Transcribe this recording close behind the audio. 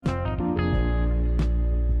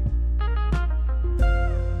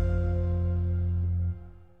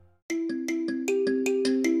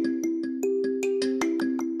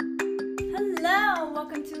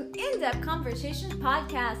In-Depth Conversations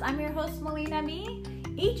podcast. I'm your host, Melina B.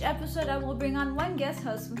 Each episode, I will bring on one guest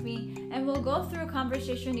host with me, and we'll go through a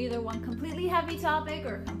conversation, either one completely heavy topic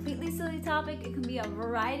or a completely silly topic. It can be a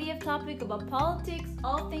variety of topics about politics,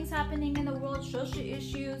 all things happening in the world, social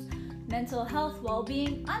issues, mental health,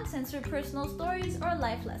 well-being, uncensored personal stories, or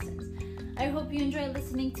life lessons. I hope you enjoy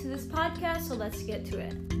listening to this podcast, so let's get to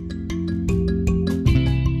it.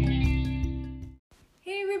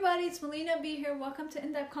 Hey everybody, it's Melina B here. Welcome to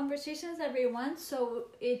In-Depth Conversations, everyone. So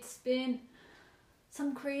it's been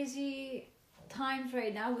some crazy times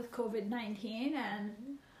right now with COVID-19, and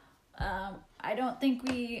I don't think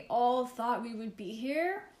we all thought we would be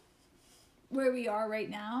here where we are right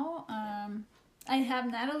now. I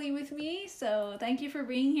have Natalie with me, so thank you for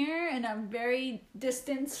being here in a very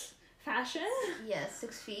distant fashion. Yes,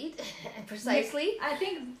 6 feet, precisely. I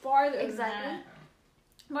think farther exactly. than that.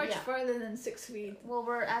 Much farther than 6 feet. Well,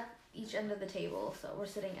 we're at each end of the table, so we're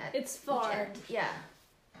sitting at It's far. each end. Yeah,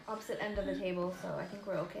 opposite end of the table, so I think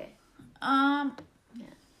we're okay.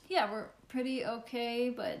 Yeah, we're pretty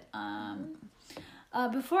okay, but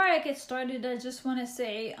before I get started, I just want to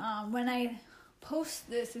say when I post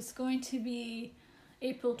this, it's going to be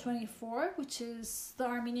April 24, which is the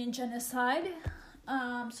Armenian genocide.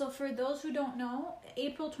 So for those who don't know,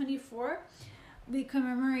 April 24, we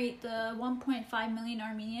commemorate the 1.5 million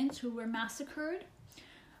Armenians who were massacred.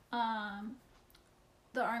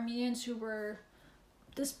 The Armenians who were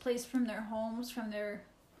displaced from their homes, from their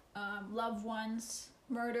loved ones,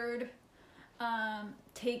 murdered,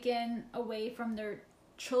 taken away from their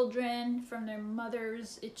children, from their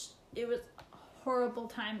mothers. It was a horrible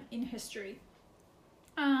time in history.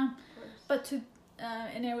 And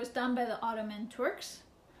it was done by the Ottoman Turks.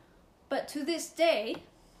 But to this day,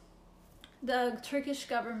 the Turkish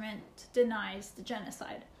government denies the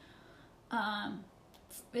genocide.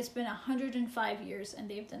 It's been 105 years and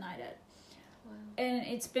they've denied it. Wow. And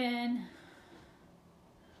it's been,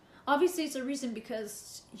 obviously it's a reason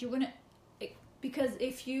because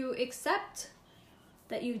if you accept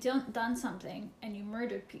that you've done something and you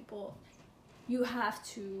murdered people, you have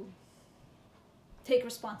to take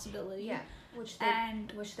responsibility. Yeah, which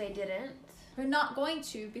they didn't. They're not going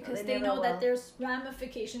to, because they know that there's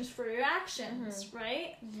ramifications for your actions,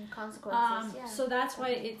 right? Mm-hmm. Consequences. Yeah. So that's why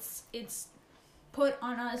it's put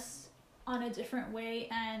on us on a different way,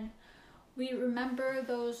 and we remember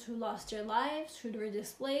those who lost their lives, who were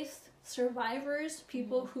displaced, survivors,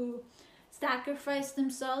 people who sacrificed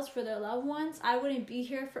themselves for their loved ones. I wouldn't be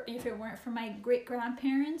here if it weren't for my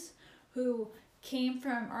great-grandparents who came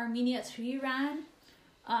from Armenia to Iran.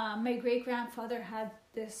 My great-grandfather had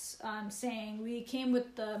this saying, we came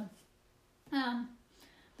with the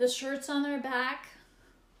shirts on our back,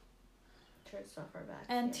 shirts off our back,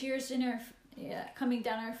 and tears coming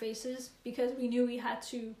down our faces, because we knew we had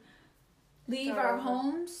to leave our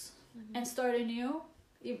homes and start anew,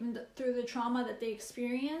 even through the trauma that they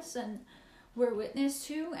experienced and were witness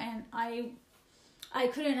to. And I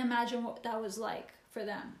couldn't imagine what that was like for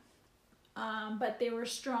them. But they were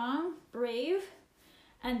strong, brave,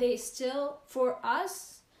 and they still, for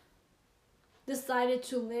us, decided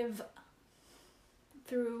to live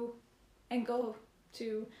through and go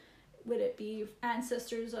to, would it be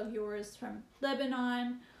ancestors of yours from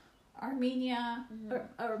Lebanon, Armenia,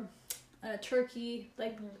 or Turkey,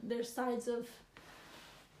 like their sides of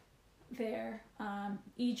there,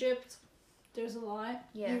 Egypt, there's a lot,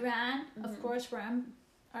 Iran, of course, for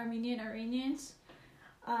Armenians.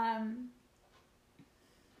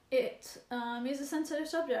 It is a sensitive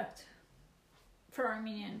subject for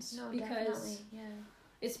Armenians, because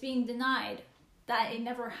it's being denied that it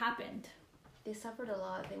never happened. They suffered a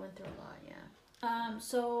lot. They went through a lot, yeah.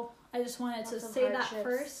 So I just wanted to say that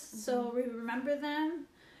first. So we remember them,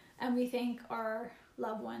 and we thank our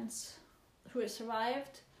loved ones who have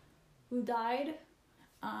survived, who died.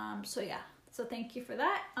 So thank you for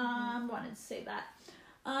that. Wanted to say that.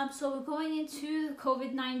 So we're going into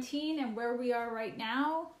COVID-19 and where we are right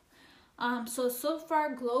now. So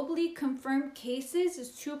far globally confirmed cases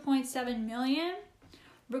is 2.7 million.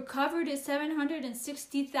 Recovered is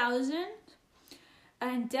 760,000.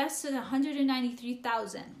 And deaths is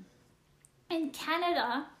 193,000. In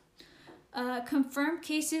Canada, confirmed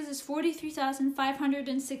cases is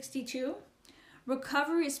 43,562.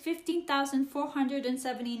 Recovery is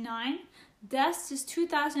 15,479. Deaths is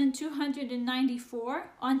 2,294.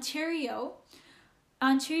 Ontario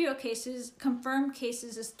cases, confirmed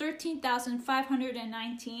cases is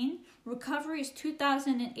 13,519. Recovery is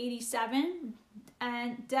 2,087.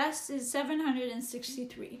 And deaths is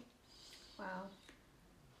 763. Wow.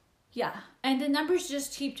 Yeah, and the numbers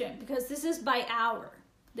just keep changing because this is by hour.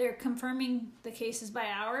 They're confirming the cases by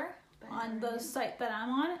hour. on the site that I'm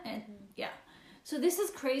on, and so this is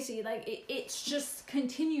crazy. Like it's just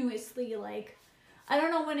continuously like, I don't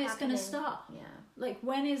know when it's gonna stop. Yeah. Like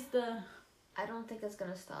when is the? I don't think it's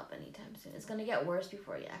gonna stop anytime soon. It's gonna get worse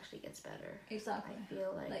before it actually gets better. Exactly. I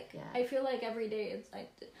feel like I feel like every day it's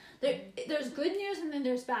like there's good news and then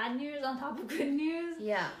there's bad news on top of good news.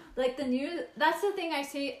 Yeah. Like the news, that's the thing I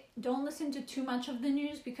say, don't listen to too much of the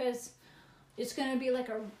news, because it's gonna be like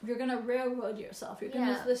you're gonna railroad yourself. You're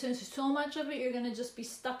gonna listen to so much of it, you're gonna just be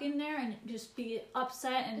stuck in there and just be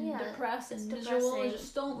upset and depressed and miserable.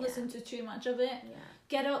 Just don't listen to too much of it. Yeah.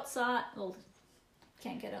 Get outside. Well,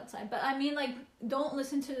 can't get outside, but I mean, like, don't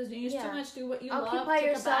listen to the news too much. Do what you love. Occupy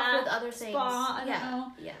yourself with other things. Spa, I don't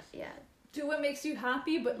know. Yeah. Do what makes you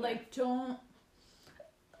happy, but like don't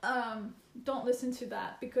listen to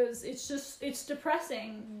that, because it's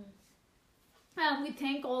depressing. We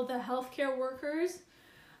thank all the healthcare workers,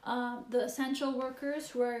 the essential workers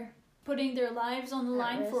who are putting their lives on the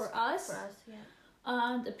line for us.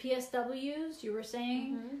 The PSWs, you were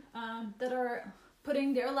saying, that are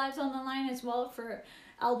putting their lives on the line as well for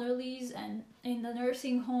elderlies and in the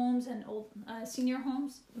nursing homes and old senior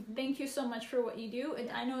homes. Thank you so much for what you do.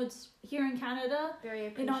 And I know it's here in Canada,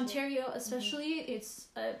 in Ontario especially, it's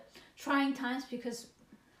trying times because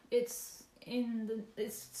it's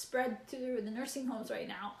spread to the nursing homes right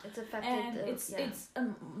now. It's affected, and it's a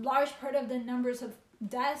large part of the numbers of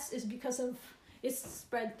deaths is because of it's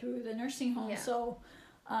spread through the nursing homes. So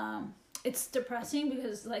it's depressing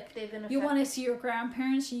because like you want to see your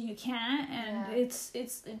grandparents and you can't, and it's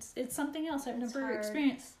something else I've never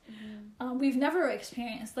experienced. We've never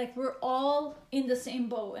experienced, like, we're all in the same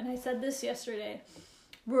boat, and I said this yesterday,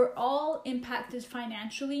 we're all impacted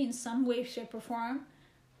financially in some way, shape, or form.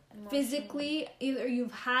 Physically, either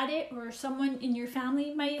you've had it or someone in your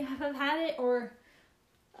family might have had it, or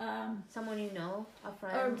someone you know, a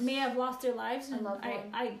friend, or may have lost their lives, and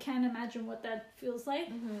I can't imagine what that feels like.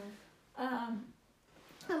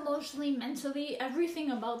 Emotionally, mentally,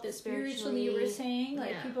 everything about this, spiritually we're saying,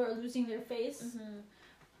 like, people are losing their faith.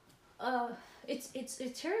 It's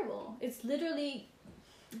terrible. It's literally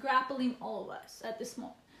grappling all of us at this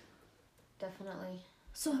moment. Definitely.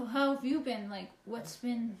 So how have you been? Like, what's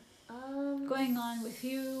been going on with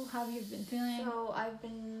you? How have you been feeling? So I've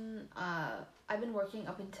been working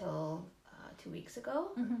up until 2 weeks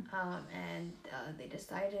ago, and they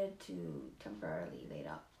decided to temporarily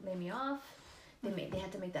lay me off. They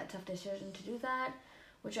had to make that tough decision to do that,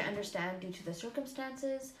 which I understand due to the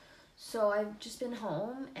circumstances. So I've just been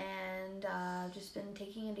home and just been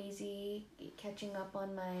taking it easy, catching up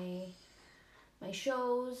on my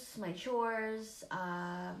shows, my chores,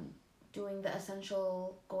 doing the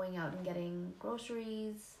essential, going out and getting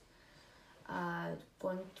groceries,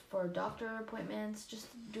 going for doctor appointments, just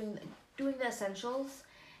doing the essentials,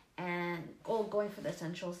 and going for the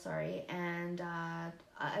essentials, sorry. And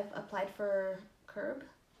I've applied for CERB.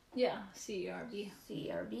 Yeah,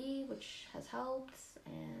 CERB, which has helped,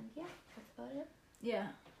 and that's about it. Yeah.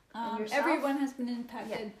 Everyone has been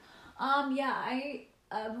impacted. I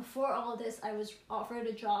before all this, I was offered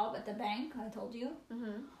a job at the bank. I told you.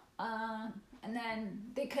 And then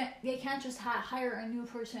they can't just hire a new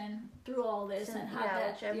person through all this and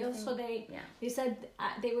have that. So they said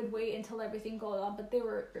they would wait until everything goes on, but they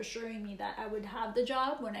were assuring me that I would have the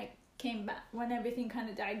job when I came back, when everything kind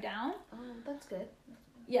of died down. That's good.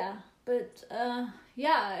 Yeah, but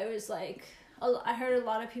it was like I heard a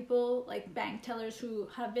lot of people, like bank tellers, who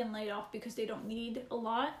have been laid off because they don't need a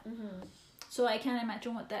lot. So I can't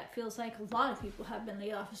imagine what that feels like. A lot of people have been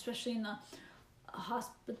laid off, especially in the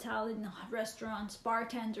hospitality, in the restaurants,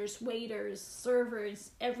 bartenders, waiters,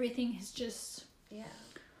 servers. Everything is just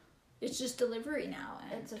it's just delivery now,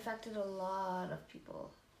 and it's affected a lot of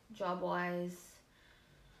people, job wise.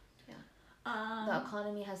 The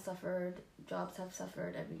economy has suffered. Jobs have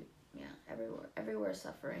suffered. Everywhere is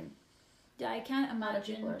suffering. Yeah, I can't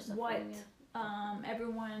imagine what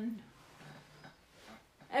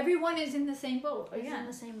everyone is in the same boat. Is in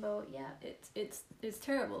the same boat. Yeah. It's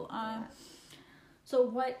terrible. So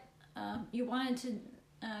what you wanted to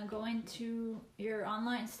go into your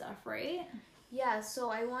online stuff, right? Yeah, so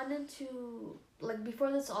I wanted to, like, before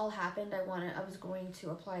this all happened, I was going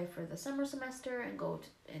to apply for the summer semester and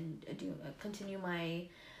continue my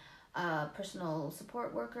personal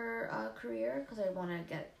support worker career, because I want to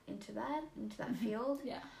get into that field.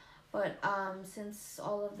 Yeah. But since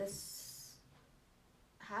all of this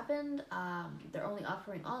happened, they're only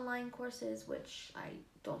offering online courses, which I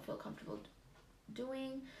don't feel comfortable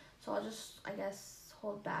doing. So I'll just, I guess,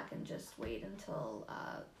 hold back and just wait until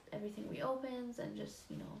everything reopens, and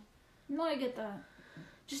just, No, I get that.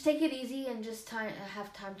 Just take it easy and just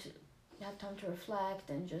have time have time to reflect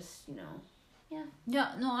and just, you know, yeah.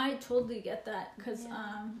 Yeah, no, I totally get that because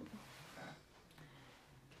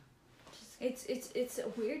it's a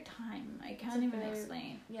weird time. I can't even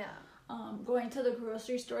explain. Yeah. Going to the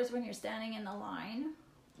grocery stores when you're standing in the line,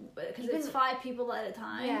 because it's 5 people at a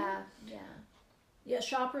time. Yeah. Yeah,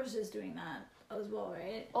 Shoppers is doing that as well,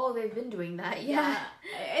 right? Oh, they've been doing that. Yeah.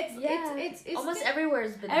 It's almost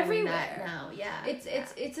everywhere's been doing that now. Yeah.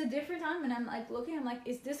 It's a different time, and I'm like looking. I'm like,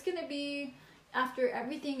 is this gonna be after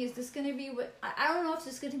everything? Is this gonna be what? I don't know if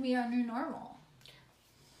this is gonna be our new normal.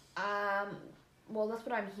 Well, that's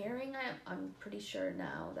what I'm hearing. I'm pretty sure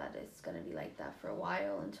now that it's gonna be like that for a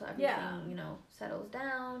while until everything you know settles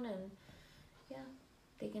down, and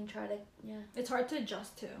they can try to It's hard to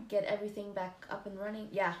adjust to. Get everything back up and running.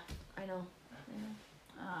 Yeah, I know.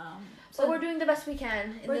 So but we're doing the best we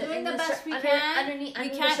can. We're doing the best we can. We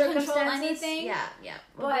can't control anything. Yeah.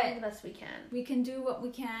 We're doing the best we can. We can do what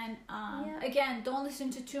we can. Again, don't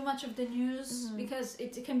listen to too much of the news because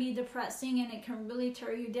it can be depressing and it can really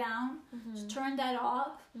tear you down. Just turn that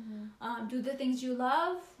off. Do the things you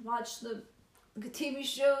love. Watch the TV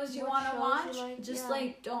shows you want to watch.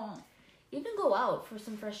 Like, don't. Even go out for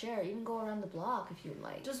some fresh air. Even go around the block if you'd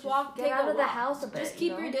like. Just walk. Get out of the house a bit. Just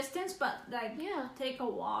keep your distance, but like take a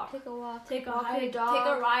walk. Take a walk. Take a hike. Take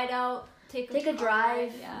a ride out. Take a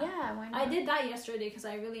drive. Yeah, why not? I did that yesterday because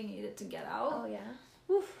I really needed to get out. Oh yeah.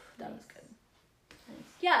 Oof, that was good. Nice.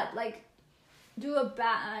 Yeah, like do a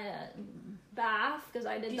bath because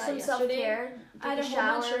I did that some yesterday. Self-care. I had a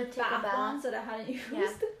whole bunch of bath bombs that I hadn't used. Yeah.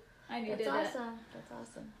 I needed it. That's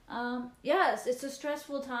awesome. Yes, it's a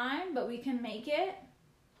stressful time, but we can make it.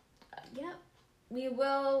 We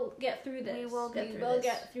will get through this. We will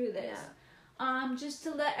get through this. Yeah. Just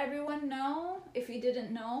to let everyone know, if you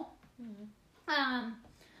didn't know,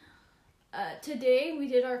 today we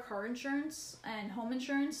did our car insurance and home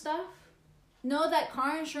insurance stuff. Know that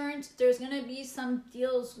car insurance, there's gonna be some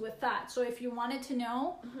deals with that. So if you wanted to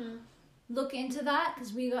know, look into that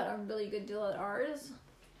because we got a really good deal at ours.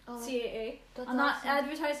 CAA. I'm not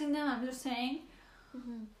advertising them. I'm just saying.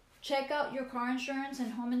 Check out your car insurance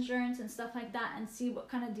and home insurance and stuff like that and see what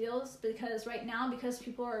kind of deals, because right now, because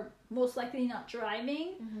people are most likely not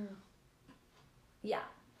driving.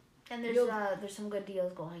 And there's some good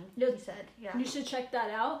deals going. You said you should check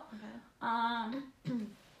that out.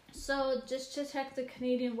 So just to check the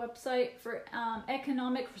Canadian website for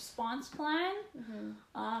economic response plan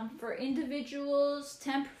for individuals,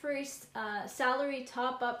 temporary salary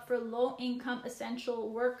top up for low income essential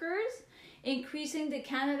workers, increasing the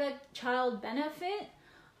Canada Child Benefit,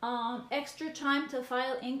 extra time to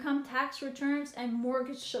file income tax returns, and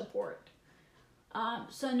mortgage support.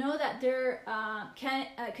 So know that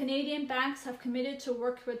Canadian banks have committed to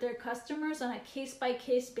work with their customers on a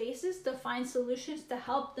case-by-case basis to find solutions to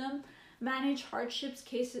help them manage hardships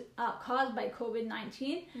caused by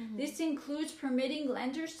COVID-19. This includes permitting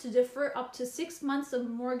lenders to defer up to 6 months of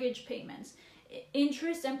mortgage payments,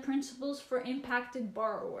 interest and principals for impacted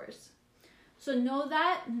borrowers. So know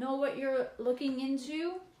what you're looking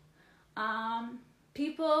into.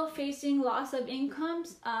 People facing loss of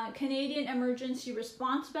incomes, Canadian Emergency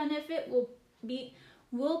Response Benefit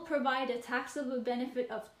will provide a taxable benefit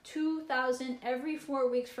of $2,000 every 4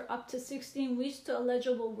 weeks for up to 16 weeks to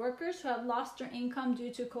eligible workers who have lost their income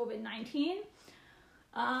due to COVID-19.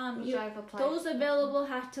 Those available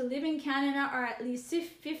have to live in Canada or at least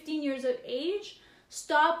 15 years of age,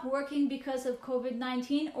 stop working because of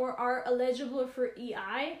COVID-19, or are eligible for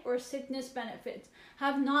EI or sickness benefits,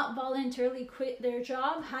 have not voluntarily quit their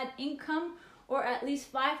job, had income or at least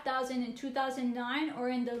 $5,000 in 2009 or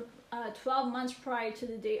in the 12 months prior to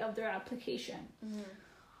the date of their application.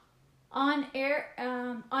 On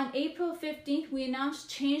April 15th, we announced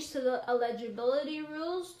change to the eligibility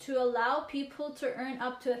rules to allow people to earn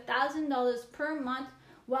up to $1,000 per month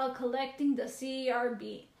while collecting the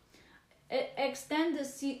CERB. Extend the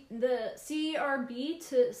CERB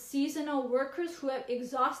to seasonal workers who have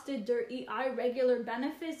exhausted their EI regular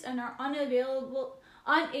benefits and are unable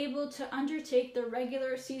to undertake the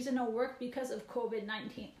regular seasonal work because of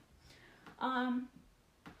COVID-19.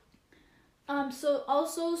 So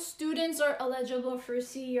also students are eligible for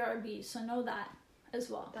CERB, so know that as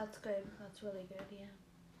well. That's good. That's really good, yeah.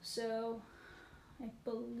 So I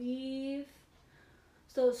believe,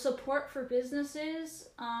 so support for businesses,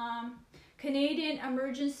 Canadian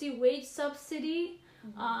Emergency Wage Subsidy,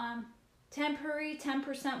 temporary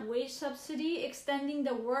 10% wage subsidy, extending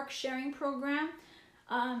the work sharing program,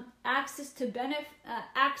 access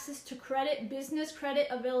to credit, business credit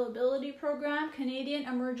availability program, Canadian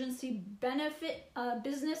Emergency Benefit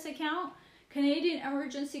business account, Canadian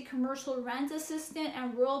Emergency Commercial Rent Assistant,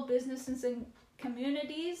 and Rural Businesses and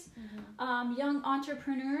Communities, young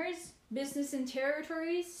entrepreneurs, business in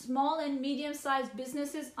territories, small and medium-sized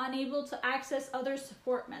businesses unable to access other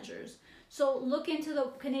support measures. So look into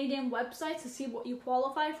the Canadian website to see what you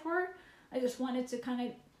qualify for. I just wanted to kind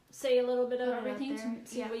of say a little bit of everything to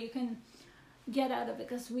see what you can get out of it,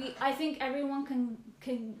 because I think everyone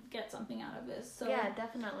can get something out of this. So yeah,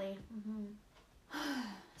 definitely.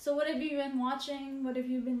 So what have you been watching? What have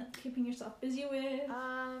you been keeping yourself busy with?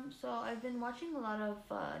 So I've been watching a lot of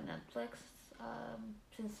Netflix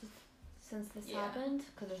since this happened,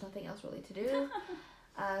 because there's nothing else really to do.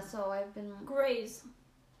 So I've been Grey's.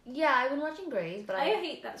 Yeah, I've been watching Grey's, but I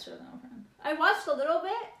hate that show though. I watched a little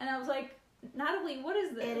bit and I was like, Natalie, what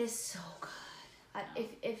is this? It is so good.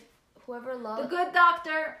 If whoever loves The Good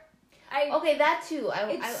Doctor. Okay, that too. I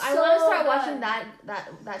want to start watching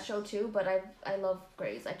that show too. But I love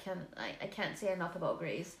Grey's. I can't say enough about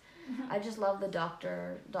Grey's. I just love the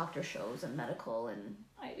doctor shows and medical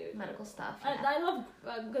stuff. Yeah. I love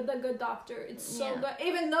The Good Doctor. It's so good.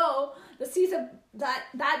 Even though the season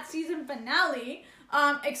that season finale,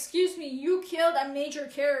 excuse me, you killed a major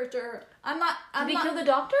character. Did he kill the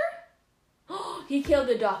doctor? He killed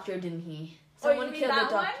the doctor, didn't he? Someone killed the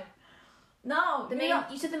doctor. One? No,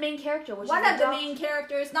 you said the main character, which one of the main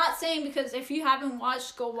characters. Not saying, because if you haven't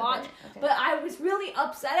watched, go watch. Okay. But I was really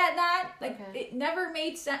upset at that. Like it never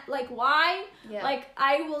made sense. Like why? Yeah. Like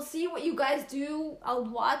I will see what you guys do. I'll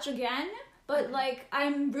watch again. But like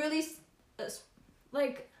I'm really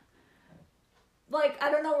like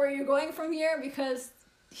I don't know where you're going from here, because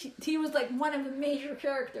he was like one of the major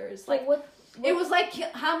characters. Like what? It was like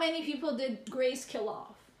how many people did Grace kill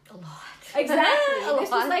off? A lot. Exactly.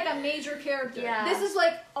 This was like a major character. Yeah. This is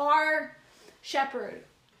like our Shepherd.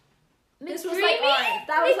 This was like ours.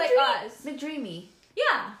 That was like us. McDreamy.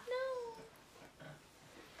 Yeah. No.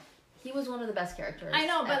 He was one of the best characters. I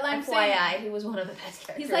know, but I'm FYI, saying he was one of the best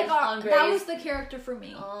characters. He's like that was the character for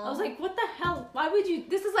me. I was like, what the hell? Why would you?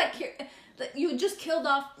 This is like you just killed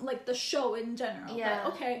off like the show in general. Yeah.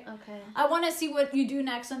 But okay. I want to see what you do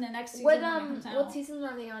next on the next season. What season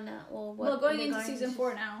are they on now? Well, going into season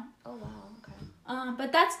 4 now. Oh wow. Okay.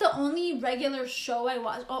 But that's the only regular show I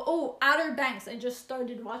watch. Oh, Outer Banks. I just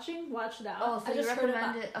started watching. Watch that. Oh, so I just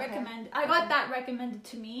recommend it. Okay. Recommend. I got that recommended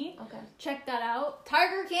to me. Okay. Check that out.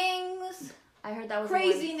 Tiger Kings. I heard that was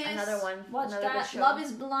Craziness. Another one. Watch another that. Good show. Love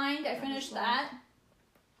is Blind. I finished that.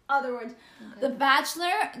 Other words, The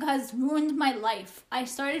Bachelor has ruined my life. I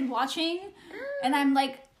started watching, and I'm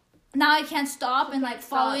like, now I can't stop and like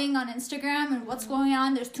following on Instagram and what's going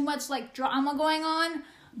on. There's too much like drama going on,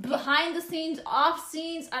 behind the scenes, off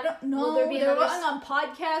scenes. I don't know. They're going on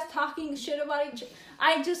podcasts talking shit about each.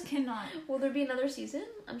 I just cannot. Will there be another season?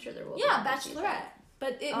 I'm sure there will. Yeah, Bachelorette.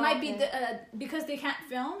 But it might be because they can't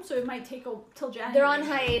film, so it might take till January. They're on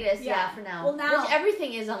hiatus, for now. Well, now which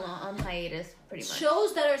everything is on hiatus, pretty much.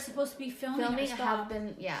 Shows that are supposed to be filming have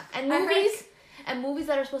been, and movies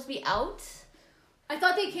that are supposed to be out. I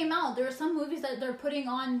thought they came out. There are some movies that they're putting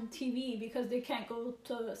on TV because they can't go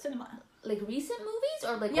to cinema. Like recent movies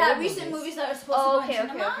or like recent movies that are supposed to go on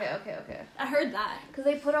cinema. Okay. I heard that because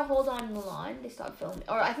they put a hold on Mulan. They stopped filming,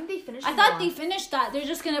 or I think they finished. I thought they finished that. They're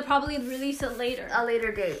just gonna probably release it later. A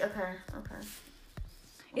later date. Okay.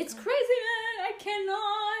 It's crazy, man. I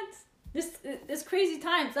cannot. This crazy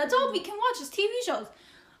times. That's all we can watch is TV shows.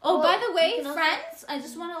 Oh, by the way, Friends. I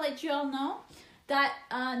just want to let you all know that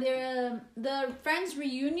the Friends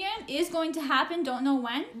reunion is going to happen. Don't know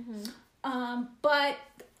when. But.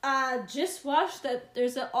 Just watched that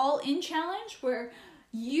there's an all-in challenge where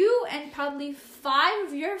you and probably 5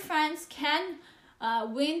 of your friends can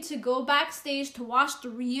win to go backstage to watch the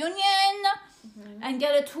reunion and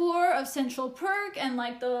get a tour of Central Perk and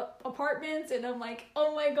like the apartments. And I'm like,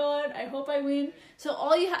 oh my god, I hope I win. So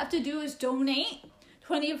all you have to do is donate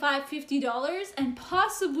 $25-$50 and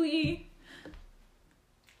possibly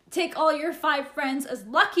take all your 5 friends as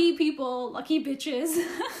lucky people, lucky bitches.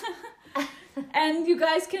 And you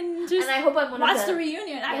guys can just and I hope I'm watch the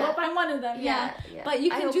reunion. I hope I'm one of them. Yeah. But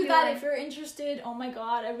you can do that if you're interested. Oh my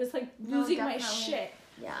god, I was like losing my shit.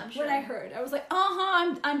 Yeah, I'm sure. When I heard, I was like,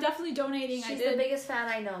 I'm definitely donating. She's the biggest fan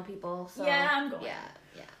I know, people. So yeah, I'm going.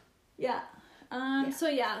 Yeah. So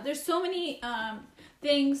yeah, there's so many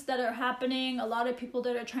things that are happening. A lot of people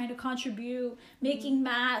that are trying to contribute, making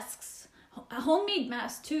masks, homemade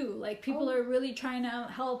masks too. Like people are really trying to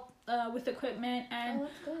help. With equipment, and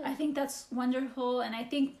I think that's wonderful. And I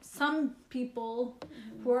think some people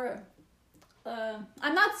who are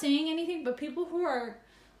I'm not saying anything, but people who are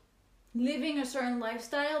living a certain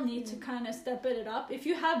lifestyle need to kind of step it up. If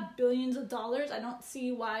you have billions of dollars, I don't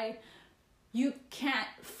see why you can't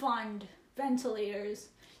fund ventilators.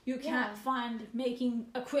 You can't fund making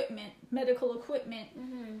equipment, medical equipment.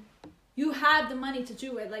 Mm-hmm. You have the money to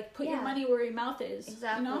do it. Like, put your money where your mouth is.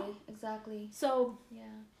 Exactly. You know? Exactly. So, yeah.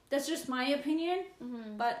 That's just my opinion.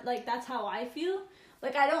 Mm-hmm. But, like, that's how I feel.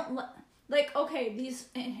 Like, I don't... Like, okay, these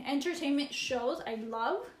entertainment shows I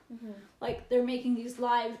love. Mm-hmm. Like, they're making these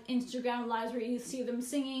live Instagram lives where you see them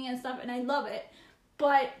singing and stuff, and I love it.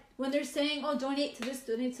 But when they're saying, oh, donate to this,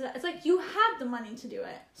 donate to that, it's like, you have the money to do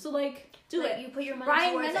it. So, like, do it. You put your money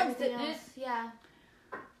Ryan towards Reynolds everything did else. Yeah.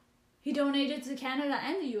 He donated to Canada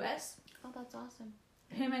and the U.S. Oh, that's awesome.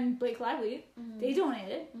 Him and Blake Lively, they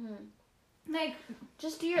donated. Like,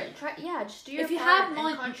 just do your just do your if you part have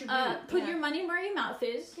money, and contribute. put your money where your mouth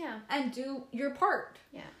is. Yeah. And do your part.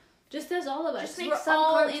 Yeah. Just as all of us. Just make we're some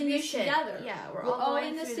all in this contribution. together. Yeah, we're all going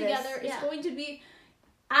in this through together. This. It's going to be,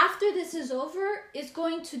 after this is over, it's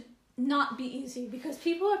going to not be easy because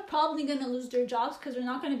people are probably going to lose their jobs because they're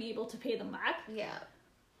not going to be able to pay them back. Yeah.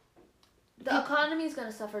 The economy is going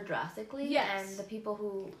to suffer drastically. Yes. And the people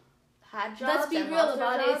who had jobs. Let's be and real lost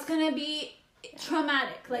about their it. jobs, It's going to be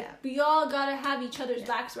traumatic. Like, we all got to have each other's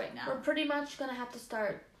backs right now. we're pretty much going to have to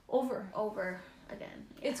start over again.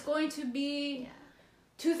 Yeah. It's going to be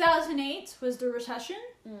 2008 was the recession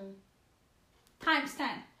times 10.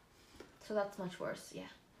 So that's much worse. Yeah.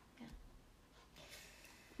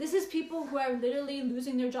 This is people who are literally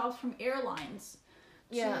losing their jobs from airlines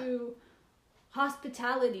to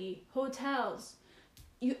hospitality, hotels.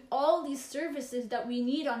 All these services that we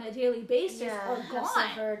need on a daily basis are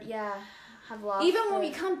gone. Have lost. Even when we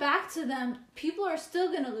come back to them, people are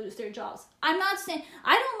still going to lose their jobs. I'm not saying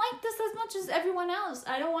I don't like this as much as everyone else.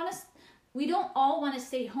 I don't want to. We don't all want to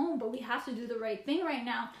stay home, but we have to do the right thing right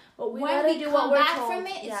now. But when we come back from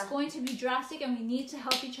it, it's going to be drastic, and we need to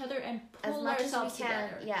help each other and pull ourselves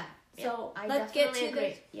together. Yeah. So I let's get to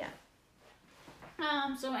agree. Yeah.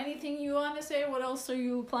 So anything you want to say? What else are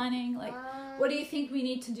you planning? Like, what do you think we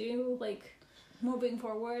need to do? Like, moving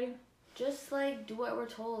forward? Just like do what we're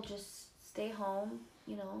told. Just stay home.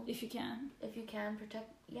 You know, if you can. If you can protect.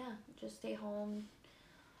 Yeah. Just stay home.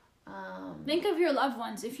 Think of your loved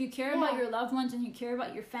ones. If you care about your loved ones and you care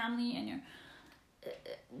about your family and your,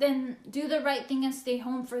 then do the right thing and stay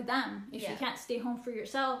home for them. If you can't stay home for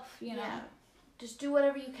yourself, you know. Yeah. Just do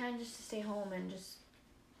whatever you can just to stay home and just.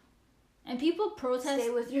 And people protest. Stay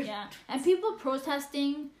with your. Yeah. And people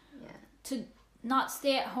protesting. To not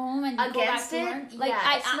stay at home and go back to work. Like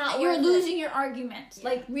you're losing your argument. Yeah.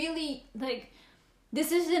 Like really, like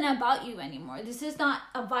this isn't about you anymore. This is not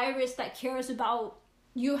a virus that cares about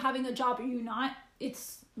you having a job or you not.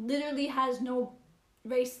 It's literally has no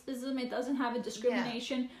racism. It doesn't have a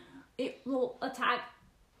discrimination. It will attack.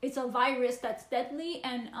 It's a virus that's deadly,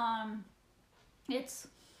 and it's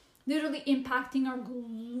literally impacting our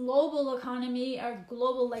global economy, our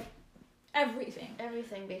global everything.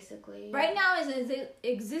 Everything basically. Yeah. Right now is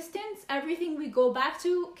existence. Everything we go back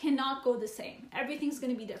to cannot go the same. Everything's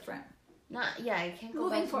gonna be different. It can't go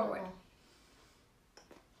moving back forward.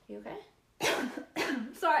 You okay?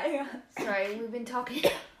 Sorry, we've been talking.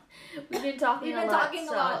 We've been talking a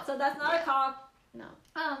lot, so that's not a cough. No.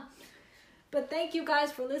 But thank you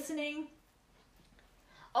guys for listening.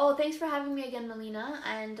 Oh, thanks for having me again, Melina,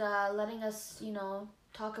 and letting us,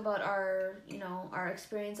 talk about our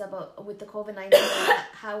experience with the COVID-19,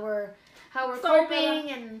 how we're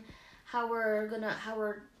coping, and how we're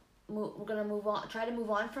gonna move on, try to move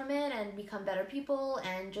on from it and become better people,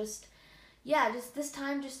 and just this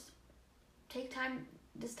time, take time.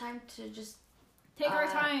 This time to just take our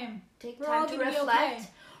time. Take time to reflect.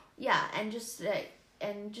 Yeah, and just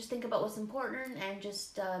think about what's important, and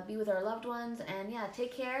just be with our loved ones, and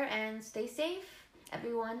take care and stay safe,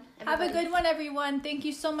 everyone. Have a good one, everyone. Thank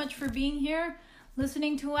you so much for being here,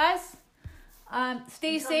 listening to us.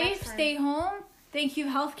 Stay safe, stay home. Thank you,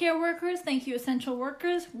 healthcare workers. Thank you, essential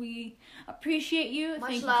workers. We appreciate you.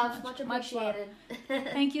 Much love, much appreciated.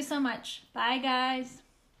 Thank you so much. Bye, guys.